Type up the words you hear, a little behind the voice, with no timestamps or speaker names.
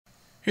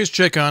Here's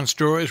check on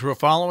stories we're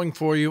following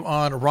for you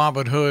on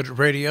Robin Hood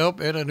Radio.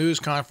 At a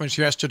news conference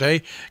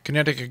yesterday,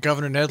 Connecticut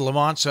Governor Ned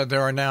Lamont said there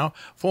are now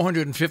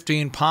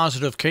 415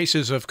 positive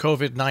cases of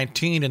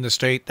COVID-19 in the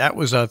state. That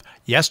was of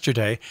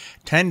yesterday.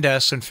 10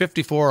 deaths and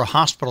 54 are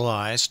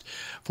hospitalized.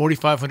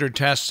 4,500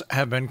 tests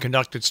have been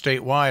conducted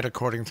statewide,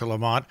 according to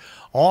Lamont.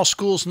 All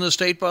schools in the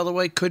state, by the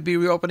way, could be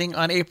reopening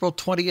on April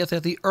 20th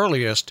at the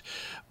earliest,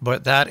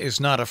 but that is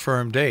not a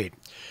firm date.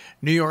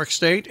 New York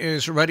State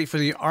is ready for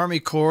the Army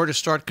Corps to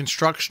start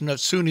construction at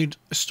SUNY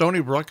Stony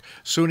Brook,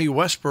 SUNY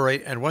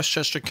Westbury, and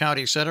Westchester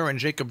County Center and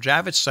Jacob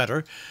Javits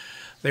Center.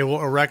 They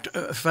will erect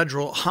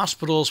federal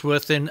hospitals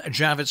within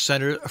Javits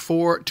Center,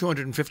 4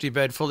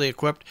 250-bed fully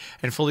equipped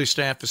and fully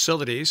staffed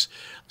facilities.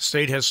 The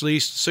state has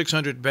leased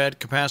 600-bed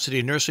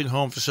capacity nursing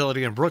home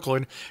facility in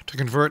Brooklyn to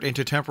convert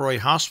into temporary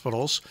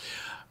hospitals.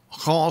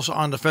 Calls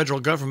on the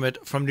federal government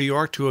from New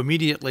York to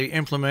immediately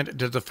implement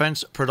the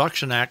Defense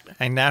Production Act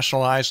and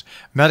nationalize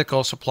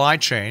medical supply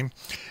chain.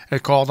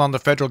 It called on the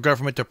federal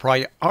government to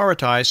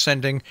prioritize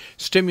sending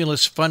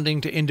stimulus funding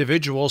to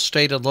individuals,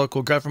 state and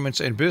local governments,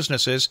 and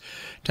businesses.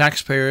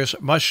 Taxpayers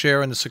must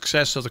share in the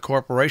success of the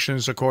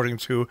corporations, according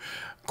to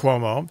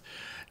Cuomo.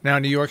 Now,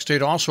 New York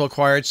State also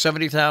acquired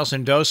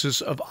 70,000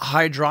 doses of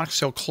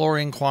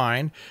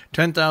hydroxychloroquine,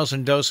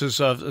 10,000 doses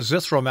of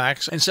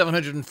Zithromax, and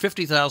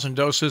 750,000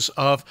 doses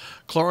of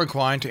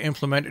chloroquine to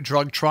implement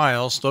drug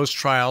trials. Those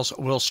trials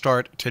will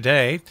start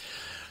today.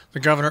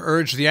 The governor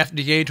urged the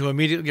FDA to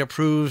immediately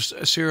approve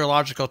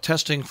serological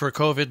testing for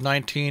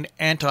COVID-19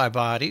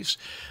 antibodies.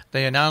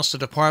 They announced the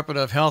Department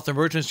of Health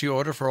emergency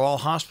order for all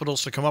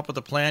hospitals to come up with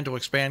a plan to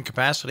expand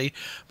capacity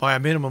by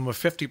a minimum of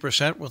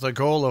 50% with a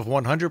goal of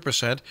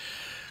 100%.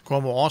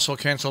 Cuomo also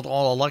canceled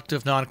all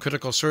elective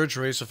non-critical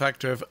surgeries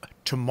effective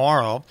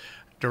tomorrow,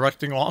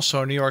 directing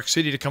also New York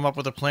City to come up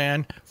with a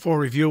plan for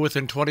review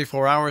within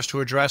 24 hours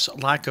to address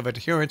lack of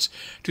adherence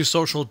to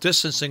social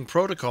distancing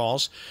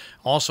protocols.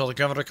 Also, the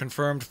governor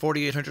confirmed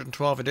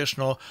 4,812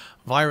 additional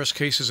virus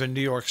cases in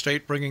New York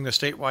State, bringing the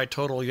statewide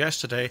total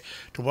yesterday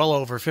to well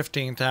over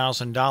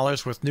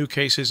 $15,000, with new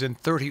cases in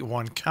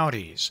 31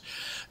 counties.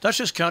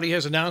 Dutchess County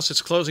has announced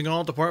it's closing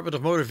all Department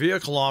of Motor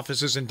Vehicle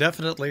offices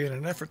indefinitely in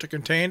an effort to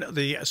contain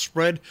the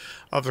spread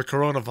of the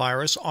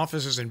coronavirus.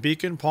 Offices in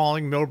Beacon,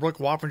 Paulding, Millbrook,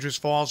 Wappingers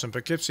Falls, and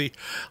Poughkeepsie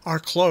are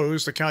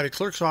closed. The county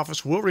clerk's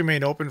office will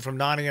remain open from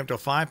 9 a.m. to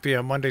 5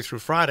 p.m. Monday through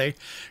Friday.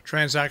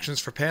 Transactions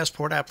for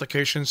passport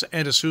applications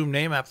and assumed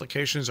name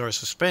applications are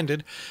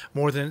suspended.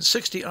 More than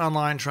 60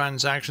 online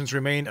transactions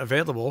remain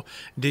available,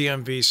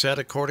 DMV said,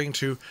 according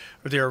to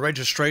their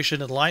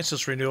registration and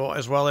license renewal,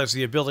 as well as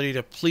the ability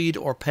to plead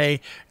or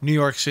pay New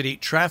York City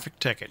traffic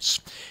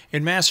tickets.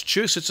 In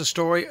Massachusetts, a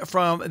story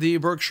from the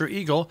Berkshire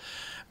Eagle.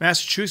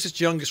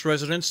 Massachusetts' youngest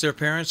residents, their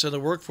parents, and the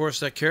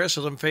workforce that cares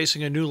for them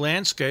facing a new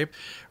landscape.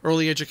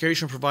 Early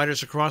education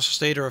providers across the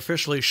state are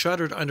officially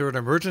shuttered under an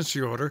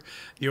emergency order.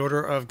 The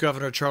order of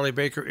Governor Charlie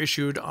Baker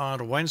issued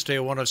on Wednesday,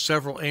 one of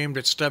several aimed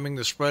at stemming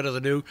the spread of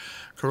the new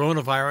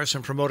coronavirus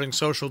and promoting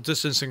social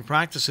distancing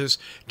practices,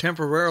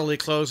 temporarily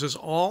closes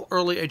all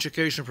early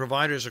education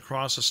providers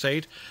across the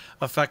state,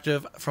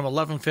 effective from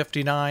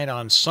 11:59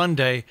 on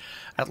Sunday,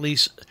 at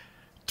least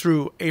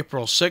through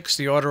April 6th.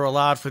 The order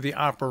allowed for the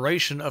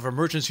operation of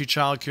emergency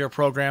child care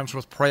programs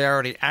with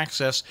priority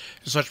access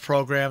to such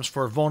programs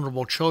for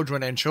vulnerable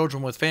children and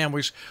children with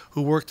families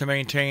who work to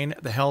maintain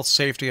the health,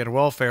 safety, and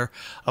welfare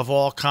of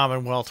all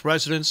Commonwealth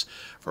residents.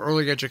 For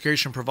early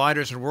education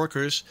providers and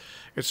workers,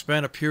 it's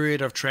been a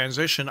period of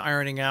transition,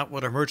 ironing out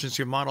what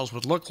emergency models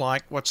would look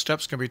like, what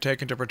steps can be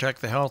taken to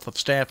protect the health of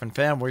staff and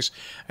families,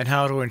 and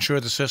how to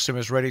ensure the system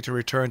is ready to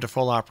return to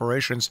full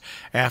operations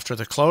after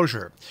the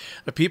closure.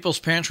 The People's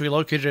Pantry,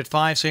 located at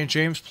 5 St.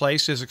 James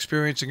Place, is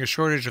experiencing a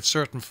shortage of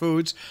certain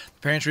foods.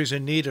 The pantry is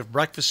in need of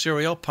breakfast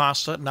cereal,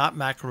 pasta, not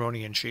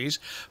macaroni and cheese,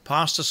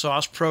 pasta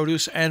sauce,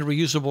 produce, and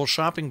reusable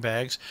shopping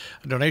bags.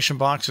 A donation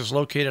box is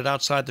located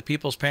outside the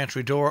People's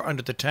Pantry door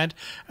under the tent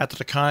at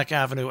the Taconic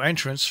Avenue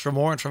entrance. For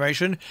more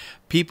information,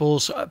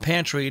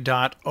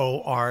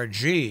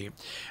 peoplespantry.org.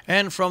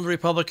 And from the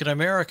Republican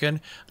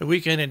American, the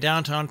weekend in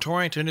downtown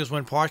Torrington is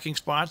when parking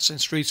spots and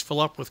streets fill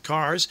up with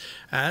cars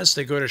as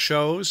they go to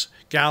shows,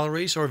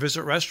 galleries, or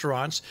visit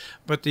restaurants.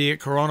 But the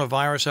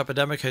coronavirus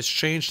epidemic has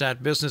changed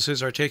that.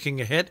 Businesses are taking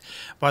a hit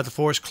by the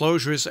forced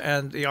closures,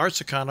 and the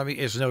arts economy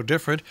is no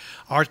different.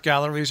 Art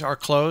galleries are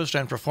closed,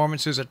 and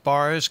performances at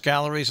bars,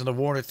 galleries, and the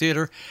Warner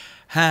Theater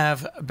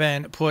have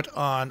been put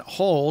on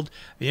hold.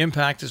 The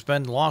impact has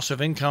been loss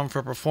of income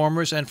for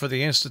performers and for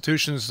the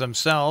institutions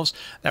themselves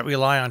that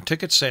rely on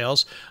ticket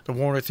sales. The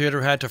Warner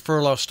Theater had to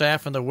furlough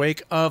staff in the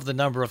wake of the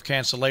number of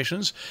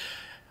cancellations.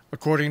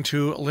 According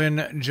to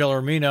Lynn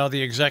Gellermino,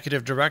 the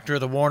executive director,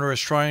 the Warner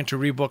is trying to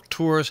rebook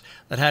tours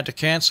that had to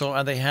cancel,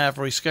 and they have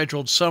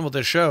rescheduled some of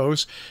the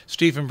shows.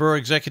 Stephen Burr,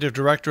 executive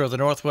director of the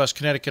Northwest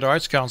Connecticut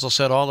Arts Council,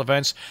 said all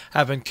events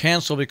have been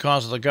canceled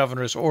because of the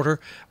governor's order,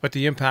 but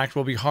the impact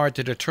will be hard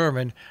to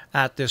determine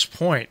at this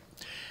point.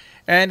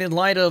 And in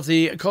light of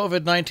the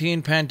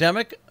COVID-19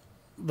 pandemic,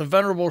 the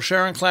Venerable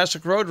Sharon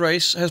Classic Road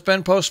Race has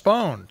been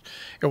postponed.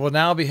 It will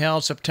now be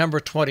held September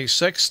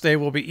 26th. They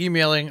will be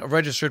emailing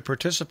registered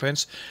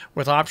participants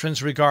with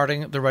options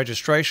regarding the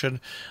registration.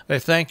 They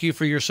thank you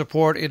for your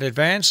support in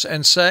advance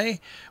and say,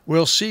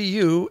 we'll see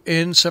you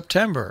in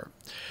September.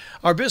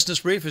 Our business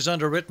brief is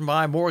underwritten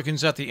by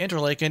Morgans at the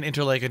Interlaken,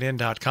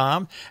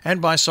 interlakenin.com,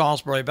 and by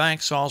Salisbury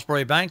Bank,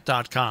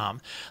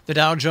 salisburybank.com. The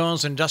Dow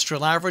Jones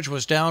Industrial Average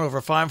was down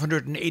over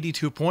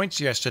 582 points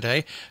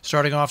yesterday,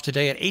 starting off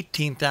today at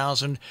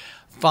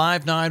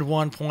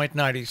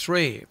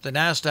 18,591.93. The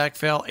Nasdaq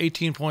fell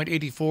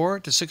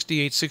 18.84 to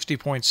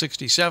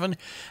 6860.67,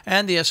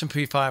 and the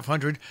S&P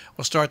 500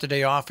 will start the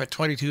day off at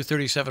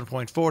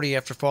 2237.40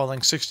 after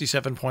falling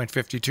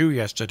 67.52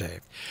 yesterday.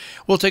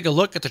 We'll take a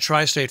look at the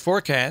tri-state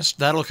forecast.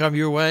 That'll come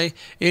your way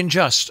in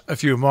just a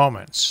few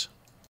moments.